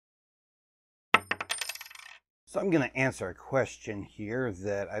So I'm going to answer a question here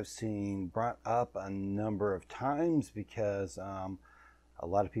that I've seen brought up a number of times because a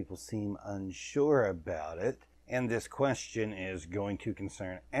lot of people seem unsure about it. And this question is going to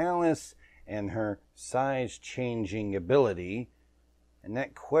concern Alice and her size changing ability. And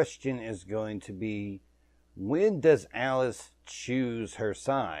that question is going to be, when does Alice choose her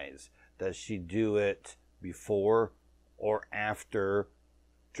size? Does she do it before or after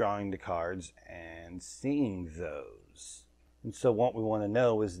drawing the cards and seeing those? And so what we want to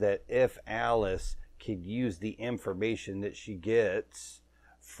know is that if Alice could use the information that she gets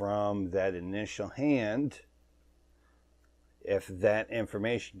from that initial hand, if that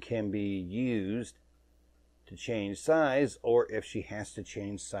information can be used to change size, or if she has to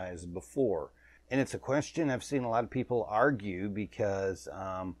change size before. And it's a question I've seen a lot of people argue because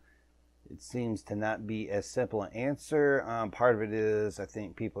it seems to not be as simple an answer. Part of it is I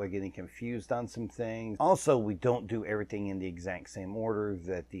think people are getting confused on some things. Also, we don't do everything in the exact same order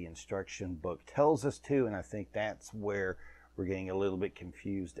that the instruction book tells us to, and I think that's where we're getting a little bit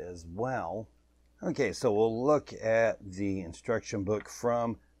confused as well. Okay, so we'll look at the instruction book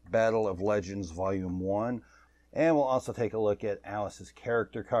from Battle of Legends Volume 1, and we'll also take a look at Alice's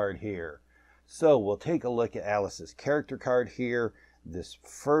character card here. So we'll take a look at Alice's character card here. This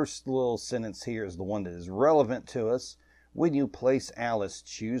first little sentence here is the one that is relevant to us. When you place Alice,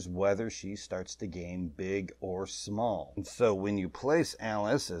 choose whether she starts the game big or small. And so when you place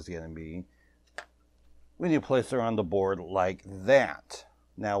Alice, is going to be when you place her on the board like that.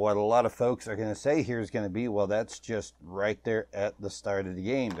 Now, what a lot of folks are going to say here is going to be, well, that's just right there at the start of the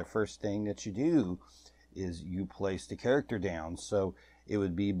game. The first thing that you do is you place the character down. So it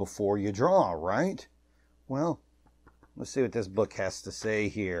would be before you draw, right? Well, let's see what this book has to say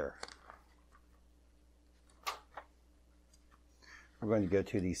here. We're going to go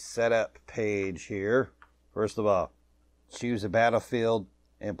to the setup page here. First of all, choose a battlefield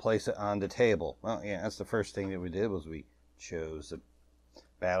and place it on the table. Well, yeah, that's the first thing that we did, was we chose a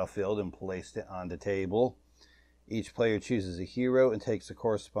battlefield and placed it on the table. Each player chooses a hero and takes the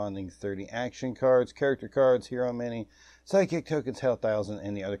corresponding 30 action cards, character cards, hero mini, sidekick tokens, health dials, and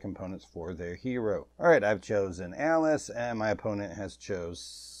any other components for their hero. Alright, I've chosen Alice, and my opponent has chose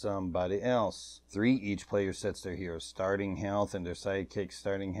somebody else. 3, each player sets their hero's starting health and their sidekick's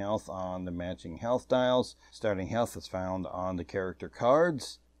starting health on the matching health dials. Starting health is found on the character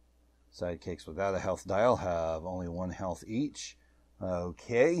cards. Sidekicks without a health dial have only 1 health each.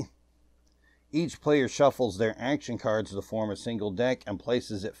 Okay. Each player shuffles their action cards to form a single deck and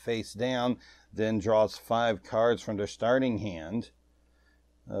places it face down, then draws 5 cards from their starting hand.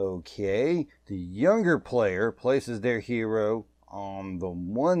 Okay. The younger player places their hero on the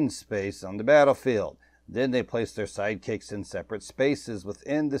 1 space on the battlefield. Then they place their sidekicks in separate spaces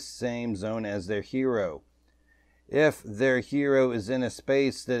within the same zone as their hero. If their hero is in a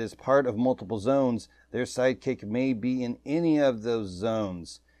space that is part of multiple zones, their sidekick may be in any of those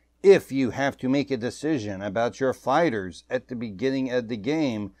zones. If you have to make a decision about your fighters at the beginning of the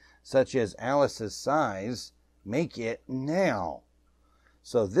game, such as Alice's size, make it now.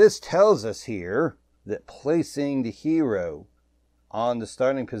 So this tells us here that placing the hero on the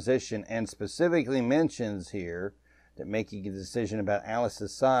starting position, and specifically mentions here that making a decision about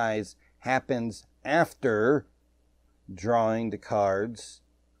Alice's size happens after drawing the cards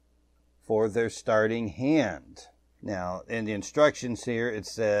for their starting hand. Now, in the instructions here, it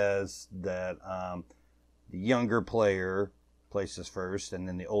says that the younger player places first, and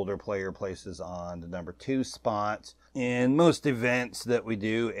then the older player places on the number 2 spot. In most events that we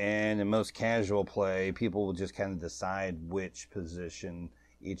do, and in most casual play, people will just kind of decide which position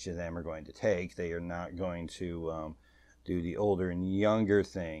each of them are going to take. They are not going to do the older and younger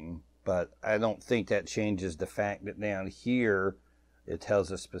thing. But I don't think that changes the fact that down here, it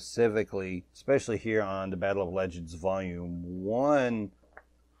tells us specifically, especially here on the Battle of Legends Volume 1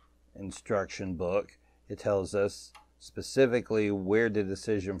 instruction book, it tells us specifically where the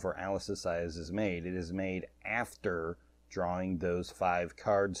decision for Alice's size is made. It is made after drawing those 5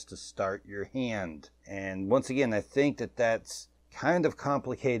 cards to start your hand. And once again, I think that that's kind of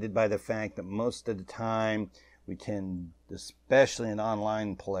complicated by the fact that most of the time we tend, especially in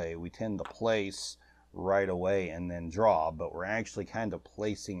online play, we tend to place right away and then draw, but we're actually kind of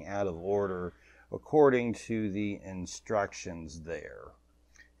placing out of order according to the instructions there.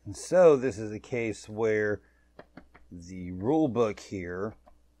 And so this is a case where the rule book here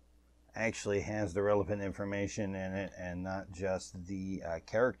actually has the relevant information in it and not just the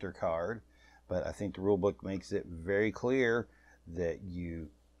character card, but I think the rule book makes it very clear that you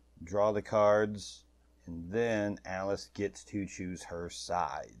draw the cards and then Alice gets to choose her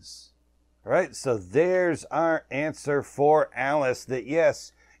size. All right, so there's our answer for Alice, that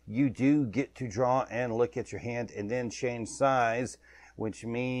yes, you do get to draw and look at your hand and then change size, which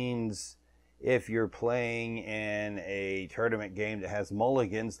means if you're playing in a tournament game that has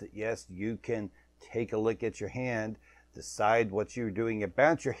mulligans, that yes, you can take a look at your hand, decide what you're doing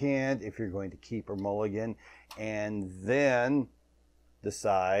about your hand, if you're going to keep or mulligan, and then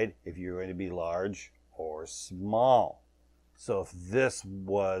decide if you're going to be large or small. So if this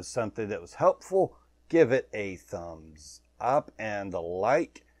was something that was helpful, give it a thumbs up and a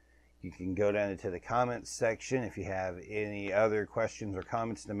like. You can go down into the comments section if you have any other questions or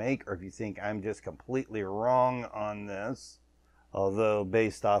comments to make, or if you think I'm just completely wrong on this. Although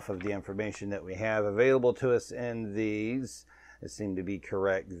based off of the information that we have available to us in these, it seemed to be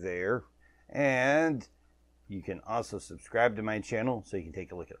correct there. And you can also subscribe to my channel so you can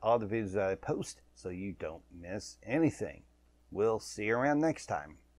take a look at all the videos that I post so you don't miss anything. We'll see you around next time.